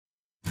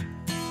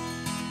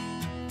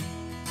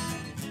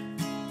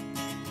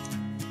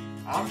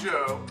I'm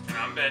Joe. And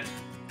I'm Ben.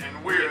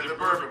 And we're the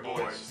Bourbon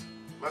Boys.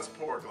 Let's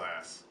pour a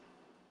glass.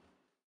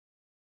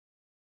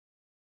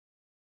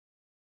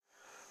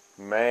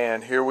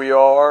 Man, here we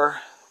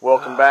are.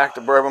 Welcome back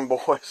to Bourbon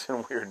Boys,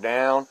 and we're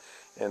down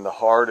in the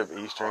heart of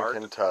Eastern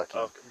Kentucky.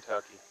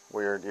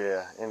 We're,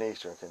 in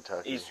Eastern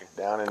Kentucky.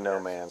 Down in no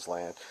man's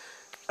land.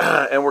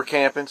 And we're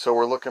camping, so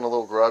we're looking a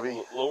little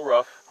grubby. A little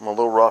rough. I'm a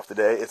little rough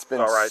today. It's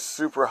been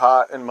super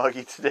hot and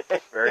muggy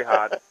today. Very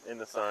hot in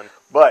the sun.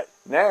 But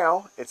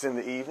now, it's in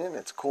the evening.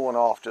 It's cooling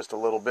off just a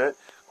little bit.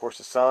 Of course,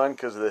 the sun,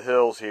 because of the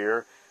hills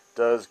here,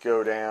 does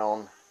go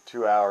down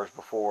 2 hours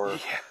before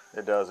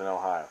it does in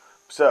Ohio.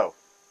 So,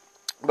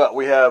 but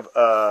we have,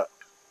 well,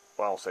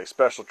 I won't say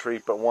special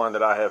treat, but one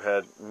that I have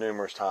had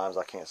numerous times.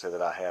 I can't say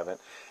that I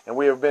haven't. And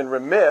we have been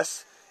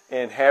remiss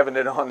in having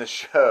it on the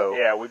show.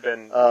 Yeah, we've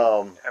been,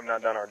 have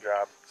not done our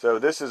job. So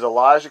this is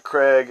Elijah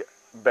Craig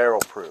Barrel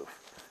Proof.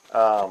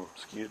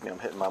 Excuse me, I'm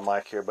hitting my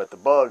mic here, but the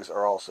bugs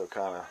are also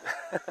kind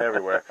of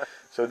everywhere.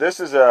 So this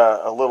is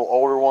a little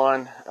older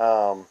one.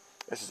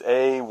 This is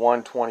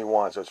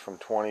A121, so it's from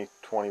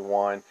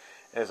 2021.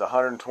 It's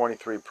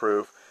 123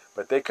 proof,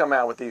 but they come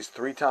out with these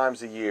 3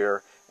 times a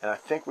year, and I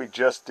think we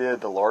just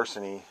did the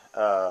Larceny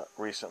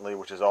recently,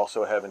 which is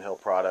also a Heaven Hill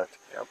product,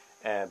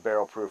 and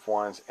barrel proof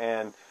ones.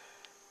 And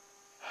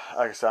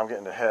like I said, I'm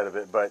getting ahead of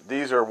it, but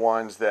these are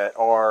ones that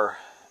are,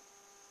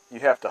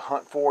 you have to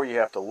hunt for, you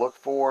have to look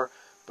for,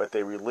 but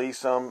they release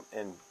them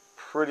in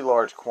pretty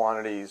large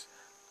quantities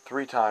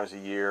 3 times a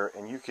year,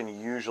 and you can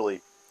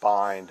usually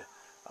find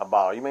a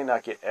bottle. You may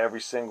not get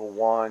every single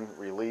one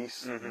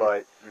released,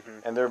 but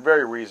and they're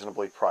very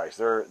reasonably priced.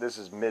 This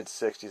is mid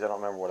 60s. I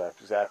don't remember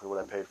exactly what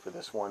I paid for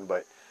this one,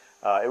 but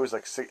it was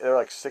like they're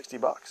like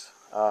 $60.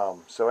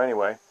 So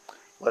anyway,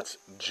 let's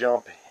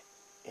jump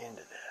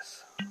into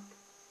this.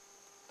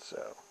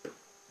 So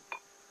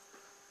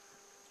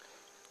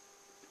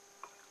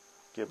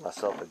give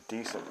myself a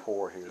decent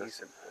pour here.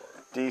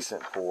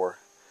 Decent pour.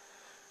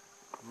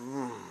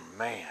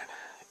 Man,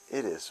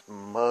 it is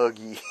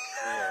muggy.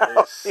 Yeah,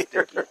 it is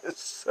sticky.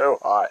 It's so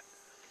hot.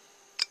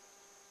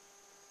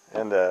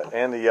 And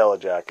the yellow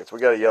jackets. We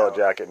got a yellow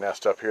jacket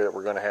nest up here that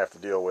we're going to have to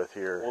deal with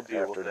here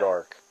after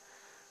dark.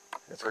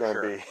 It's going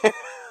to be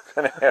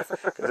going to have,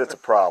 because it's a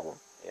problem.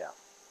 Yeah.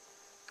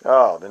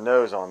 Oh, the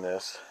nose on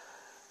this.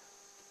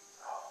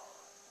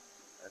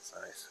 That's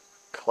nice.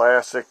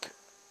 Classic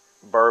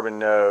bourbon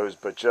nose,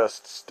 but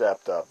just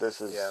stepped up.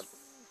 This is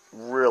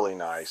really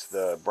nice.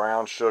 The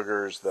brown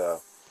sugars, a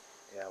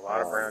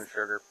lot of brown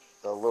sugar,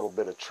 a little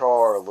bit of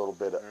char, a little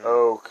bit of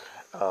oak,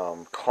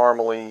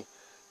 caramely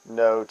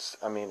notes.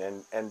 I mean,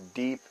 and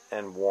deep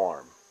and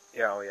warm.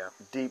 Yeah, oh yeah.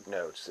 Deep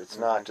notes. It's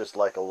not just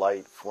like a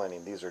light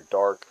flinting. These are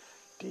dark,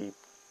 deep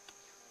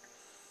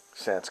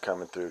scents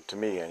coming through, to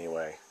me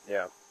anyway.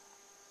 Yeah.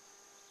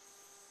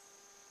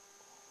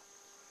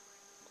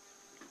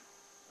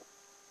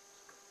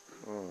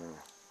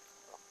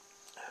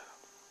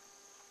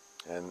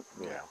 And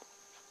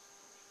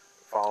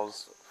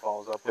follows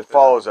up. It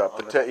follows up.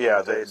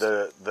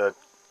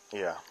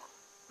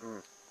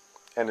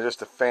 And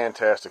just a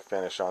fantastic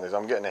finish on these.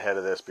 I'm getting ahead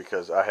of this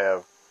because I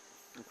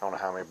don't know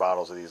how many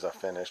bottles of these I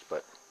finished,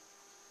 but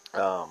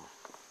I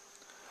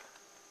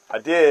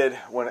did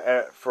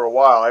for a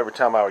while. Every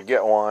time I would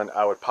get one,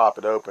 I would pop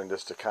it open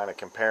just to kind of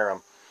compare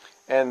them.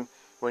 And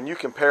when you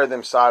compare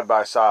them side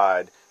by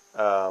side,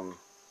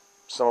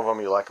 some of them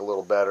you like a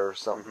little better,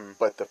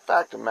 but the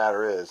fact of the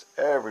matter is,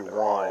 every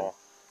one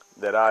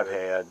that I've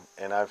had,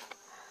 and I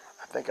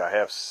think I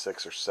have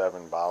 6 or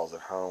 7 bottles at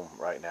home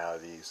right now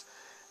of these,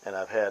 and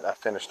I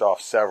finished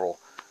off several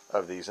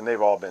of these, and they've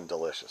all been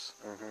delicious.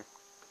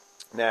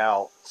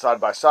 Now,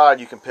 side by side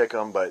you can pick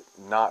them, but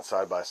not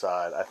side by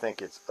side. I think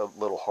it's a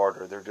little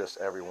harder. They're just,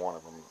 every one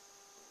of them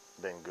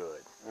been good.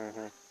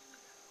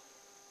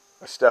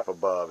 A step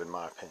above, in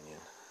my opinion.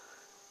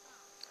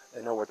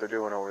 They know what they're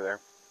doing over there.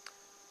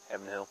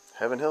 Heaven Hill.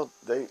 Heaven Hill,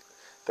 they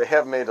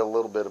have made a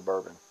little bit of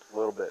bourbon. A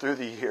little bit. Through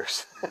the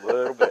years. A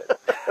little bit.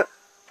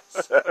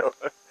 So,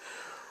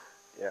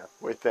 yeah.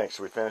 What do you think?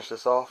 Should we finish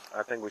this off?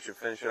 I think we should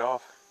finish it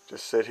off.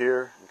 Just sit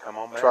here? And come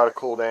on back. Try to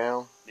cool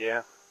down?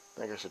 Yeah.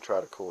 I think I should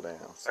try to cool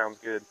down. Sounds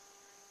good.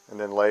 And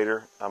then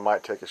later, I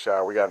might take a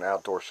shower. We got an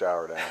outdoor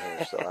shower down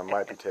here, so I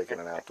might be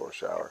taking an outdoor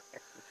shower.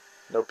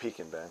 No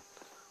peeking, Ben.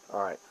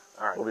 All right.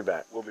 We'll be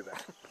back.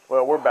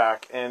 Well, we're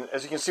back, and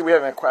as you can see, we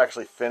haven't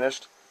actually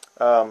finished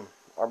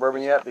our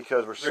bourbon yet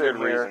because we're sitting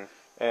here,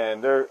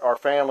 and our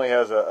family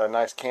has a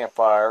nice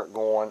campfire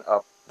going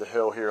up the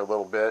hill here a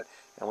little bit,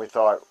 and we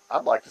thought,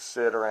 I'd like to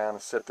sit around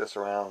and sip this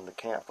around the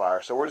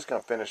campfire. So we're just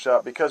going to finish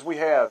up because we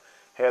have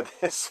had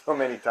this so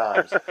many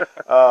times.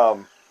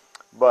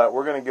 But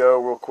we're going to go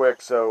real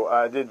quick. So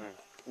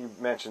you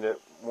mentioned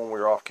it when we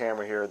were off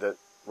camera here, that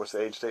what's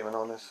the age statement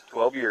on this?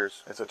 12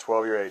 years. It's a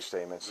 12-year age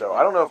statement. So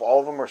I don't know if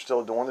all of them are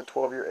still doing the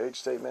 12-year age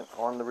statement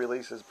on the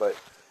releases, but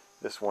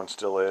this one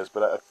still is.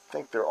 But I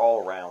think they're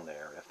all around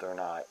there if they're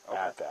not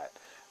at that.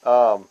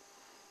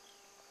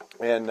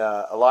 And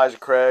Elijah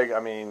Craig, I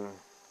mean,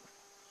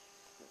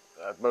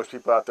 most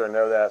people out there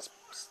know that.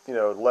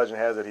 Legend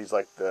has it he's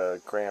like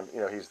the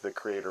he's the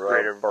creator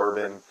of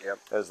Bourbon. Yep.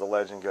 As the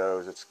legend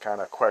goes, it's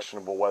kind of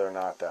questionable whether or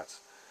not that's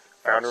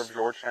founder of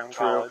Georgetown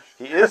true. College.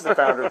 He is the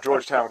founder of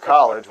Georgetown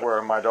College, where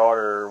my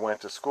daughter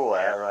went to school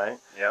at, right?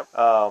 Yep.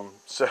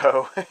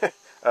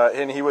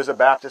 And he was a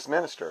Baptist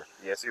minister.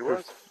 Yes, he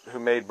was. Who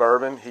made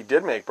bourbon. He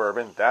did make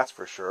bourbon, that's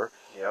for sure.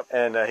 Yep.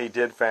 And he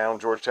did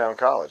found Georgetown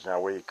College. Now,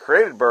 where he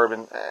created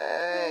bourbon,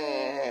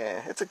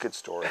 it's a good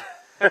story.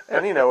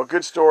 And, a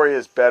good story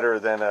is better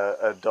than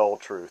a dull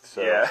truth.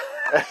 So yeah.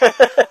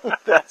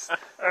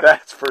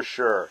 that's for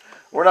sure.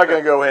 We're not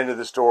going to go into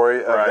the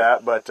story of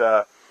that, but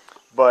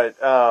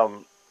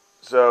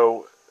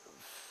so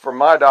for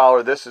my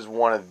dollar, this is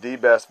one of the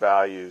best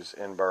values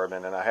in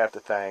bourbon, and I have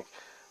to thank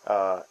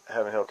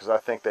Heaven Hill, because I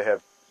think they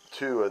have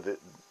two of the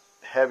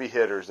heavy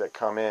hitters that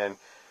come in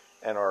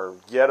and are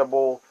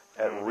gettable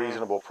at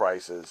reasonable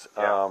prices.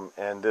 Yeah.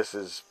 And this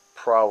is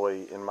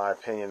probably, in my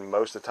opinion,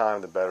 most of the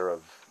time the better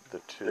of the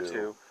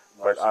two.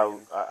 But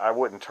I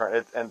wouldn't turn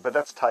it, but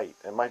that's tight.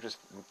 It might just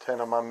depend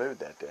on my mood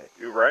that day.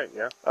 You're right.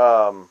 Yeah.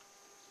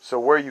 So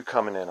where are you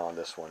coming in on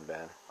this one,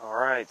 Ben? All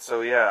right. So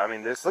yeah, I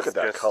mean, look at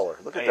that just, color.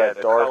 Look at yeah,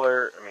 that dark,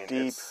 color,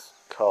 deep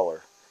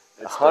color.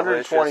 It's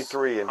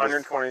 123 and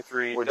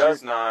 123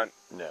 does not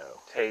no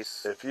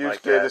taste. If you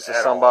like gave that this to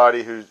at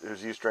somebody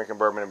who's used to drinking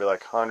bourbon, it'd be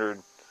like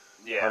 100,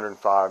 yeah.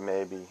 105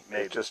 maybe.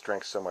 It just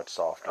drinks so much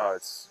softer. Oh,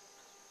 it's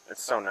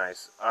so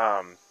nice.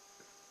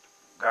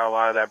 Got a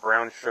lot of that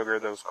brown sugar,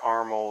 those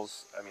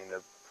caramels. I mean,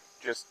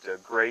 just a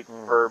great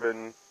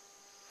bourbon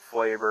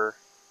flavor.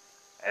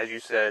 As you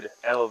said,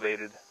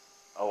 elevated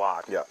a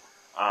lot. Yeah.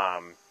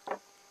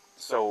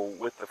 So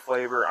with the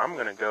flavor, I'm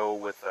gonna go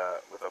with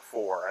a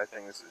 4. I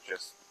think this is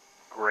just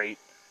great,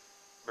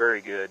 very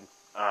good.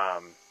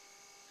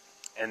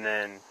 And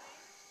then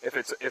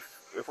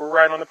if we're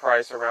right on the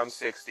price, around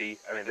 60,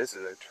 I mean, this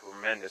is a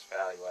tremendous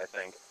value. I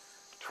think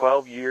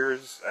 12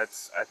 years.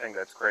 I think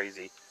that's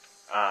crazy.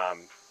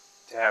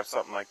 To have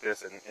something like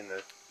this in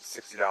the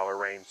 $60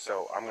 range,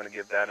 so I'm going to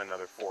give that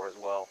another 4 as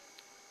well.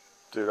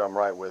 Dude, I'm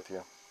right with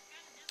you.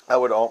 I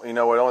would, only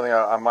thing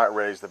I might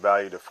raise the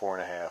value to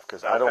 4.5,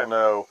 because I don't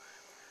know.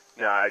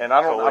 No, I don't.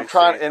 I'm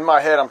trying in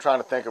my head. I'm trying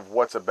to think of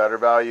what's a better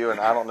value, and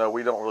I don't know.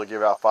 We don't really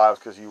give out 5s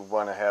because you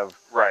want to have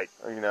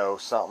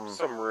something,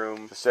 some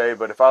room to say.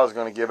 But if I was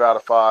going to give out a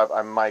 5,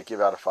 I might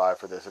give out a 5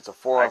 for this. It's a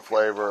 4 on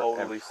flavor,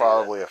 and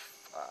probably a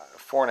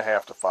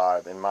 4.5 to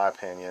 5, in my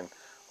opinion,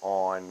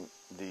 on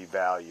the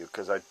value,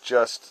 because I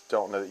just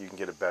don't know that you can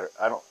get a better.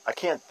 I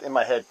can't in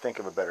my head think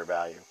of a better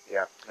value.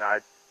 Yeah, no,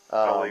 I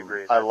totally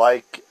agree. I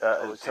like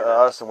to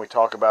us, and we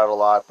talk about it a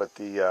lot, but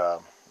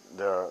the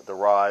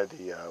rye,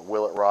 the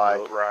Willet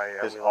Rye,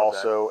 is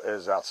also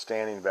is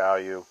outstanding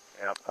value.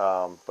 Yep.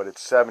 But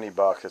it's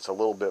 $70. It's a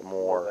little bit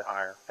more, a little bit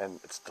higher, and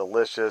it's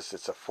delicious.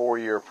 It's a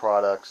 4-year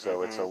product,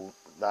 so it's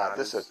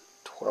this is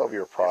a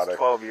 12-year product.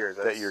 12 years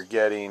that you're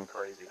getting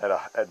crazy.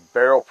 at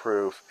barrel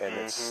proof, and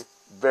it's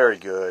very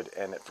good,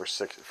 and for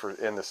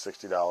in the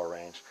 $60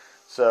 range.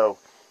 So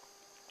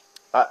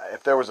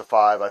if there was a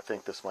 5, I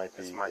think this might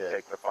be. This might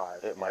take the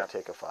 5. It might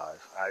take a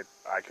 5.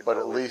 I could. But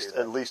totally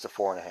at least a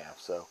 4.5.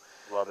 So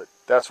love it.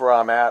 that's where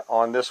I'm at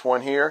on this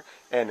one here.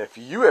 And if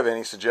you have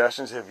any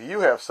suggestions, if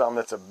you have something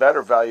that's a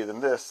better value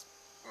than this,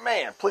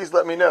 man, please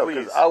let me know,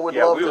 because I would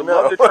love to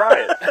know. love to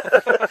try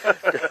it.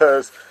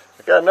 Because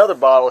I got another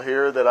bottle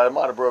here that I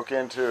might have broke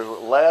into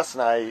last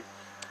night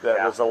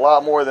that was a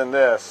lot more than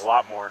this. A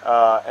lot more.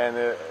 And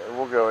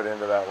we'll go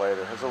into that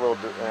later. It's a little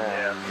bit.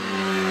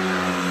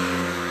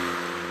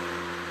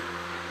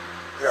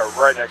 We are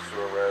right next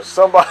to a road.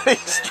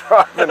 Somebody's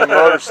driving a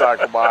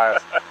motorcycle by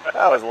us.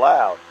 That was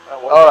loud.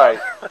 All right.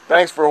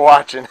 Thanks for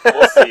watching.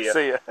 We'll see you.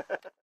 See ya.